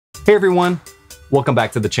Hey everyone, welcome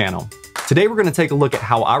back to the channel. Today we're going to take a look at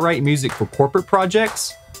how I write music for corporate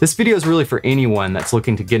projects. This video is really for anyone that's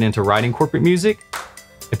looking to get into writing corporate music.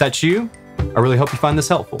 If that's you, I really hope you find this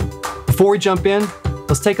helpful. Before we jump in,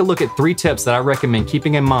 let's take a look at 3 tips that I recommend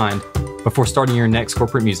keeping in mind before starting your next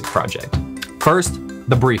corporate music project. First,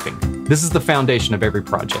 the briefing. This is the foundation of every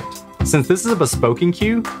project. Since this is a bespoken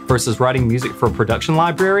cue versus writing music for a production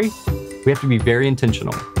library, we have to be very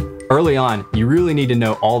intentional. Early on, you really need to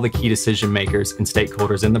know all the key decision makers and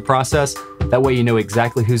stakeholders in the process. That way you know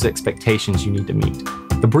exactly whose expectations you need to meet.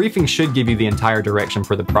 The briefing should give you the entire direction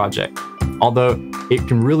for the project, although it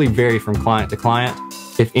can really vary from client to client.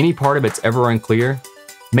 If any part of it's ever unclear,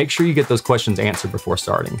 make sure you get those questions answered before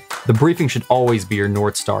starting. The briefing should always be your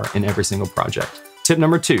North Star in every single project. Tip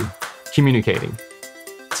number 2, communicating.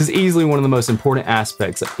 This is easily one of the most important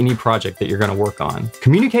aspects of any project that you're going to work on.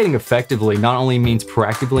 Communicating effectively not only means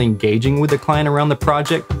proactively engaging with the client around the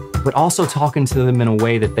project, but also talking to them in a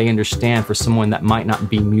way that they understand for someone that might not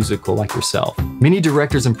be musical like yourself. Many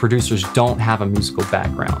directors and producers don't have a musical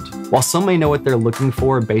background. While some may know what they're looking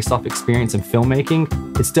for based off experience in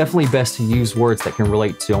filmmaking, it's definitely best to use words that can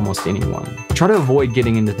relate to almost anyone. Try to avoid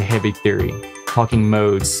getting into the heavy theory, talking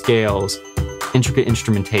modes, scales, intricate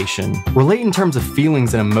instrumentation. Relate in terms of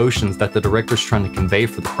feelings and emotions that the director's trying to convey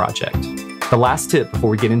for the project. The last tip before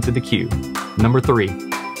we get into the cue, number 3,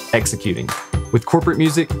 executing. With corporate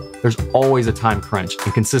music, there's always a time crunch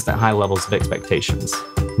and consistent high levels of expectations.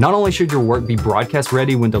 Not only should your work be broadcast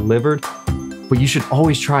ready when delivered, but you should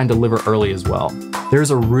always try and deliver early as well.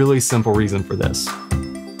 There's a really simple reason for this: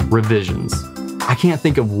 revisions. I can't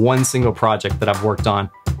think of one single project that I've worked on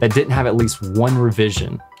that didn't have at least one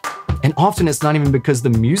revision. And often it's not even because the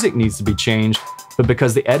music needs to be changed, but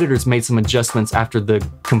because the editors made some adjustments after the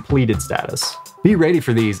completed status. Be ready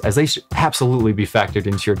for these, as they should absolutely be factored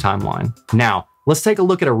into your timeline. Now, let's take a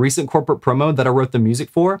look at a recent corporate promo that I wrote the music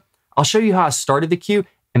for. I'll show you how I started the cue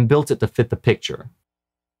and built it to fit the picture.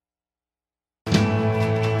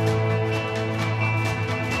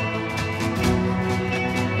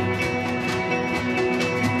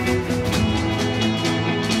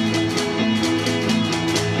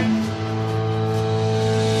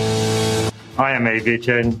 I am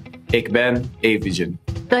Aviagen. Ik ben Aviagen.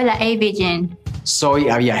 Tôi là Aviagen. Soy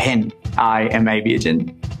Aviagen. I am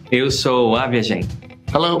Aviagen. Eu sou Aviagen.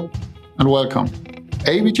 Hello and welcome.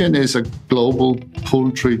 Aviagen is a global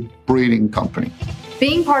poultry breeding company.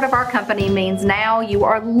 Being part of our company means now you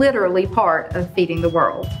are literally part of feeding the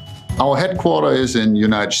world. Our headquarters is in the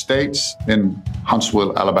United States, in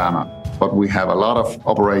Huntsville, Alabama, but we have a lot of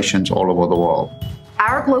operations all over the world.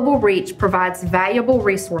 Our global reach provides valuable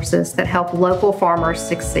resources that help local farmers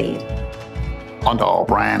succeed. Under our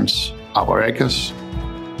brands, Avaricus,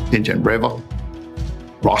 Indian River,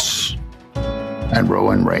 Ross, and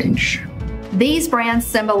Rowan Range. These brands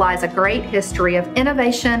symbolize a great history of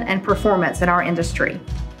innovation and performance in our industry.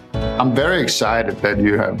 I'm very excited that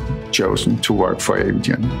you have chosen to work for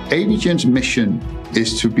Aviagen. Aviagen's mission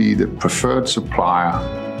is to be the preferred supplier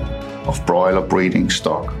of broiler breeding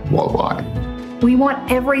stock worldwide. We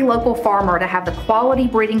want every local farmer to have the quality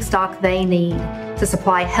breeding stock they need to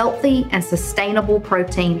supply healthy and sustainable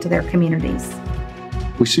protein to their communities.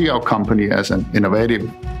 We see our company as an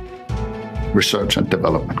innovative research and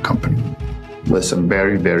development company with some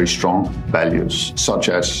very, very strong values, such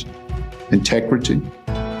as integrity,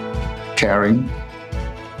 caring,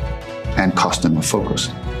 and customer focus.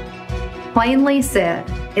 Plainly said,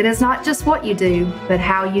 it is not just what you do, but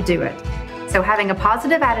how you do it. So having a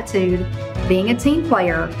positive attitude, being a team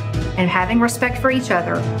player, and having respect for each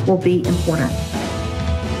other will be important.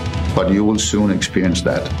 But you will soon experience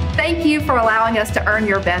that. Thank you for allowing us to earn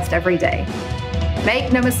your best every day.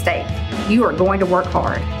 Make no mistake, you are going to work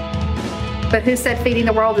hard. But who said feeding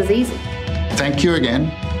the world is easy? Thank you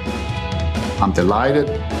again. I'm delighted,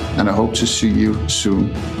 and I hope to see you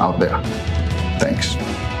soon out there. Thanks.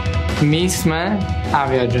 My jsme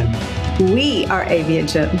Aviagen. We are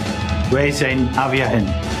Aviagen. Wij zijn Aviagen.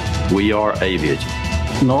 We are Aviagen.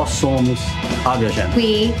 Nós somos Aviagen.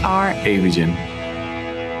 We are Aviagen.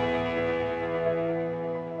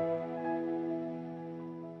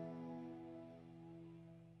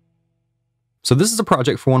 So this is a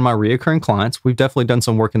project for one of my reoccurring clients. We've definitely done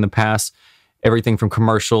some work in the past, everything from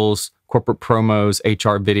commercials, corporate promos,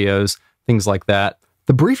 HR videos, things like that.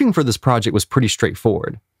 The briefing for this project was pretty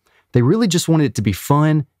straightforward. They really just wanted it to be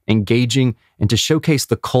fun, engaging, and to showcase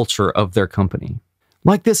the culture of their company.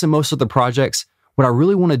 Like this and most of the projects, what I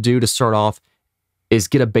really want to do to start off is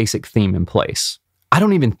get a basic theme in place. I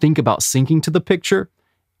don't even think about syncing to the picture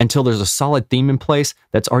until there's a solid theme in place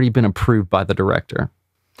that's already been approved by the director.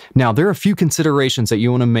 Now, there are a few considerations that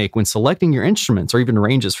you want to make when selecting your instruments or even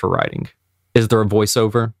ranges for writing. Is there a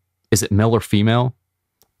voiceover? Is it male or female?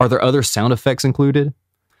 Are there other sound effects included?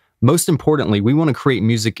 Most importantly, we want to create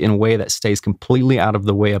music in a way that stays completely out of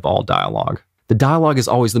the way of all dialogue. The dialogue is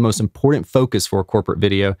always the most important focus for a corporate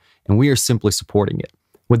video, and we are simply supporting it.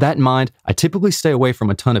 With that in mind, I typically stay away from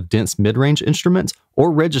a ton of dense mid-range instruments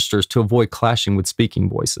or registers to avoid clashing with speaking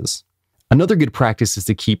voices. Another good practice is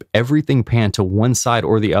to keep everything panned to one side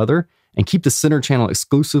or the other and keep the center channel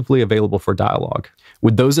exclusively available for dialogue.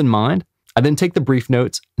 With those in mind, I then take the brief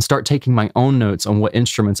notes and start taking my own notes on what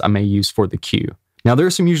instruments I may use for the cue. Now, there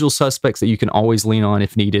are some usual suspects that you can always lean on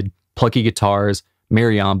if needed: plucky guitars,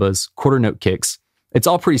 mariambas, quarter note kicks. It's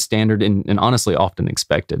all pretty standard and honestly often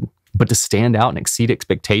expected. But to stand out and exceed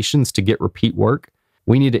expectations to get repeat work,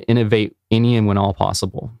 we need to innovate any and when all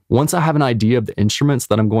possible. Once I have an idea of the instruments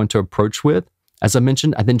that I'm going to approach with, as I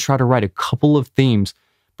mentioned, I then try to write a couple of themes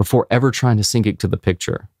before ever trying to sync it to the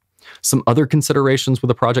picture. Some other considerations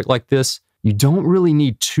with a project like this: you don't really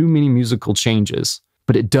need too many musical changes,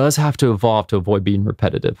 but it does have to evolve to avoid being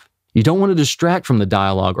repetitive. You don't want to distract from the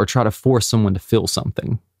dialogue or try to force someone to feel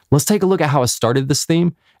something. Let's take a look at how I started this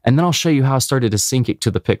theme, and then I'll show you how I started to sync it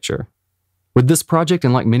to the picture. With this project,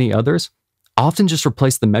 and like many others, I often just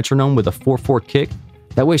replace the metronome with a 4/4 kick.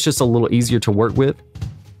 That way it's just a little easier to work with.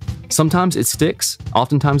 Sometimes it sticks,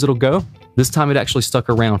 oftentimes it'll go. This time it actually stuck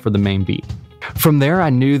around for the main beat. From there, I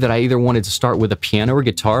knew that I either wanted to start with a piano or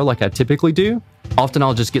guitar like I typically do. Often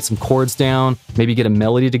I'll just get some chords down, maybe get a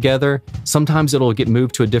melody together. Sometimes it'll get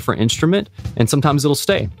moved to a different instrument, and sometimes it'll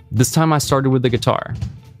stay. This time I started with the guitar.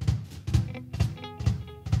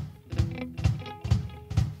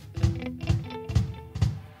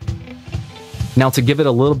 Now, to give it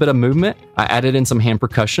a little bit of movement, I added in some hand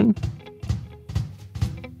percussion.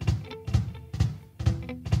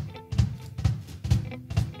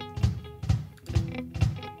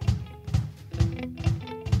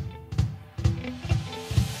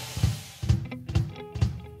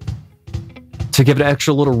 To give it an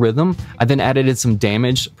extra little rhythm, I then added in some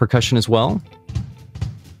damaged percussion as well.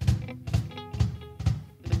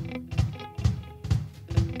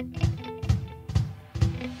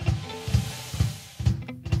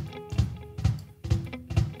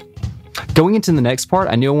 Going into the next part,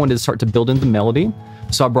 I knew I wanted to start to build in the melody,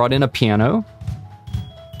 so I brought in a piano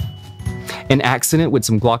and accented with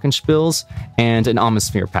some glockenspiels and an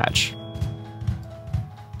atmosphere patch.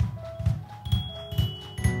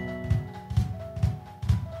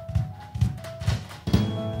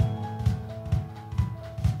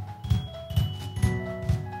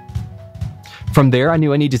 From there, I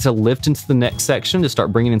knew I needed to lift into the next section to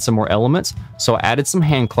start bringing in some more elements, so I added some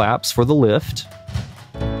hand claps for the lift.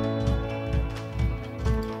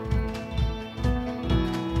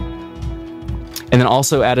 And then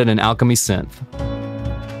also added an alchemy synth.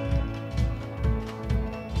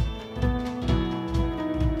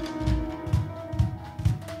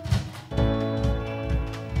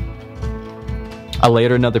 I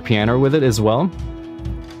layered another piano with it as well.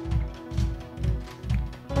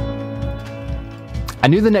 I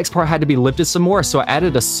knew the next part had to be lifted some more, so I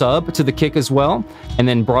added a sub to the kick as well, and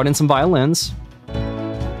then brought in some violins.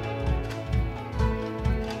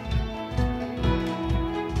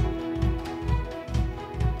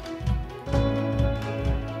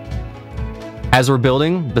 As we're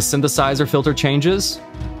building, the synthesizer filter changes.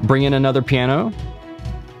 Bring in another piano.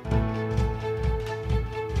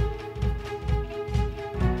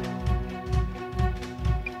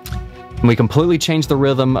 And we completely change the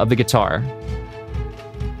rhythm of the guitar.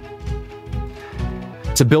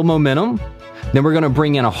 To build momentum, then we're going to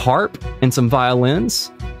bring in a harp and some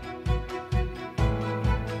violins.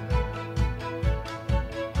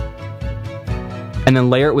 And then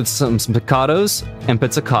layer it with some staccatos and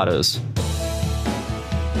pizzicatos.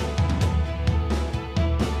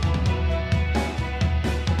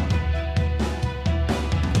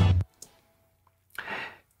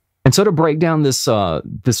 And so to break down this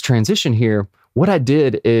transition here, what I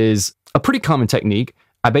did is a pretty common technique.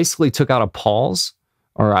 I basically took out a pause,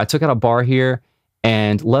 or I took out a bar here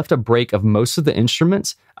and left a break of most of the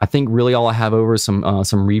instruments. I think really all I have over is some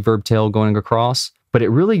reverb tail going across, but it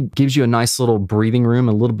really gives you a nice little breathing room,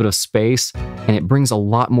 a little bit of space, and it brings a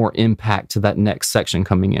lot more impact to that next section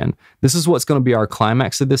coming in. This is what's going to be our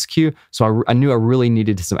climax of this cue, so I knew I really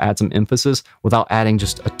needed to add some emphasis without adding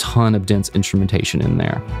just a ton of dense instrumentation in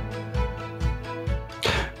there.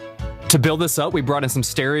 To build this up, we brought in some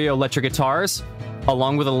stereo electric guitars,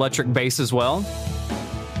 along with an electric bass as well.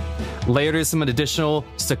 Layered in some additional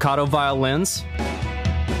staccato violins.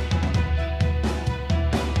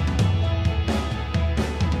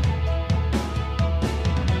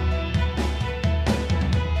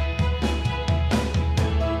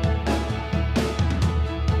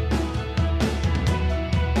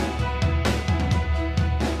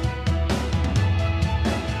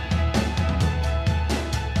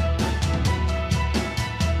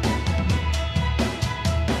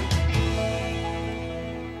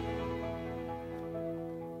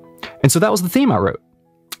 And so that was the theme I wrote.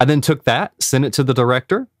 I then took that, sent it to the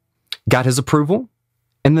director, got his approval,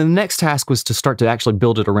 and then the next task was to start to actually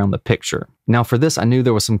build it around the picture. Now for this, I knew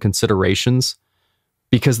there was some considerations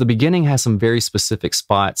because the beginning has some very specific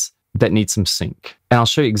spots that need some sync. And I'll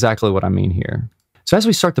show you exactly what I mean here. So as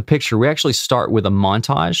we start the picture, we actually start with a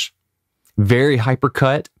montage, very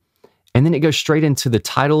hypercut, and then it goes straight into the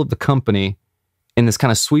title of the company in this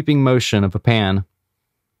kind of sweeping motion of a pan,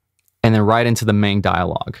 and then right into the main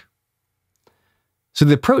dialogue. So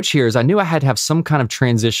the approach here is I knew I had to have some kind of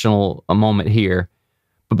transitional moment here,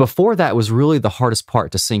 but before that was really the hardest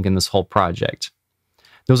part to sync in this whole project.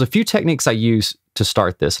 There was a few techniques I used to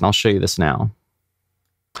start this, and I'll show you this now.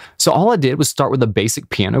 So all I did was start with a basic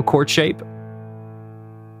piano chord shape.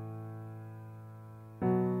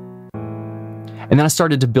 And then I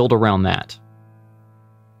started to build around that.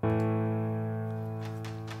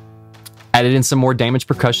 Added in some more damaged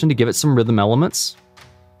percussion to give it some rhythm elements.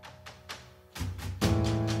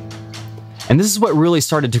 And this is what really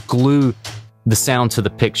started to glue the sound to the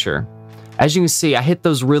picture. As you can see, I hit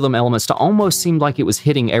those rhythm elements to almost seem like it was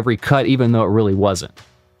hitting every cut, even though it really wasn't.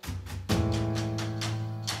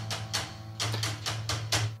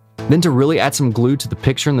 Then to really add some glue to the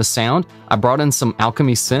picture and the sound, I brought in some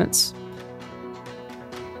alchemy synths.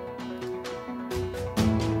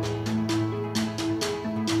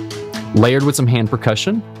 Layered with some hand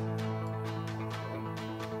percussion.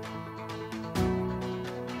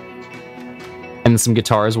 And some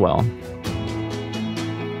guitar as well.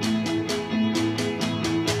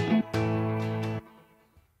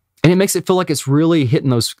 And it makes it feel like it's really hitting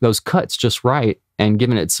those cuts just right and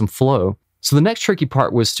giving it some flow. So the next tricky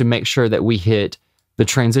part was to make sure that we hit the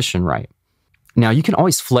transition right. Now you can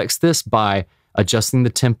always flex this by adjusting the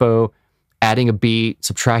tempo, adding a beat,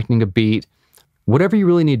 subtracting a beat, whatever you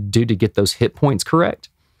really need to do to get those hit points correct.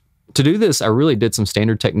 To do this, I really did some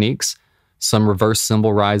standard techniques, some reverse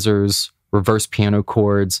cymbal risers, reverse piano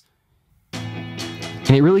chords,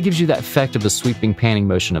 and it really gives you that effect of the sweeping panning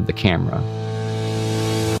motion of the camera.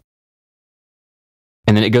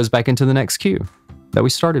 And then it goes back into the next cue that we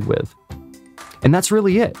started with. And that's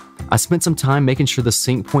really it. I spent some time making sure the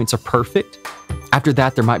sync points are perfect. After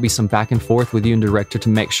that, there might be some back and forth with you and director to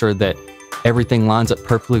make sure that everything lines up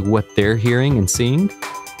perfectly with what they're hearing and seeing.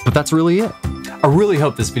 But that's really it. I really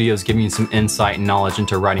hope this video is giving you some insight and knowledge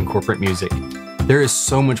into writing corporate music. There is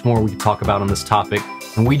so much more we could talk about on this topic,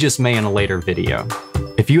 and we just may in a later video.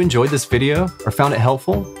 If you enjoyed this video or found it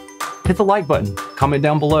helpful, hit the like button, comment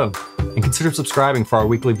down below, and consider subscribing for our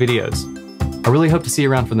weekly videos. I really hope to see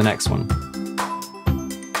you around for the next one.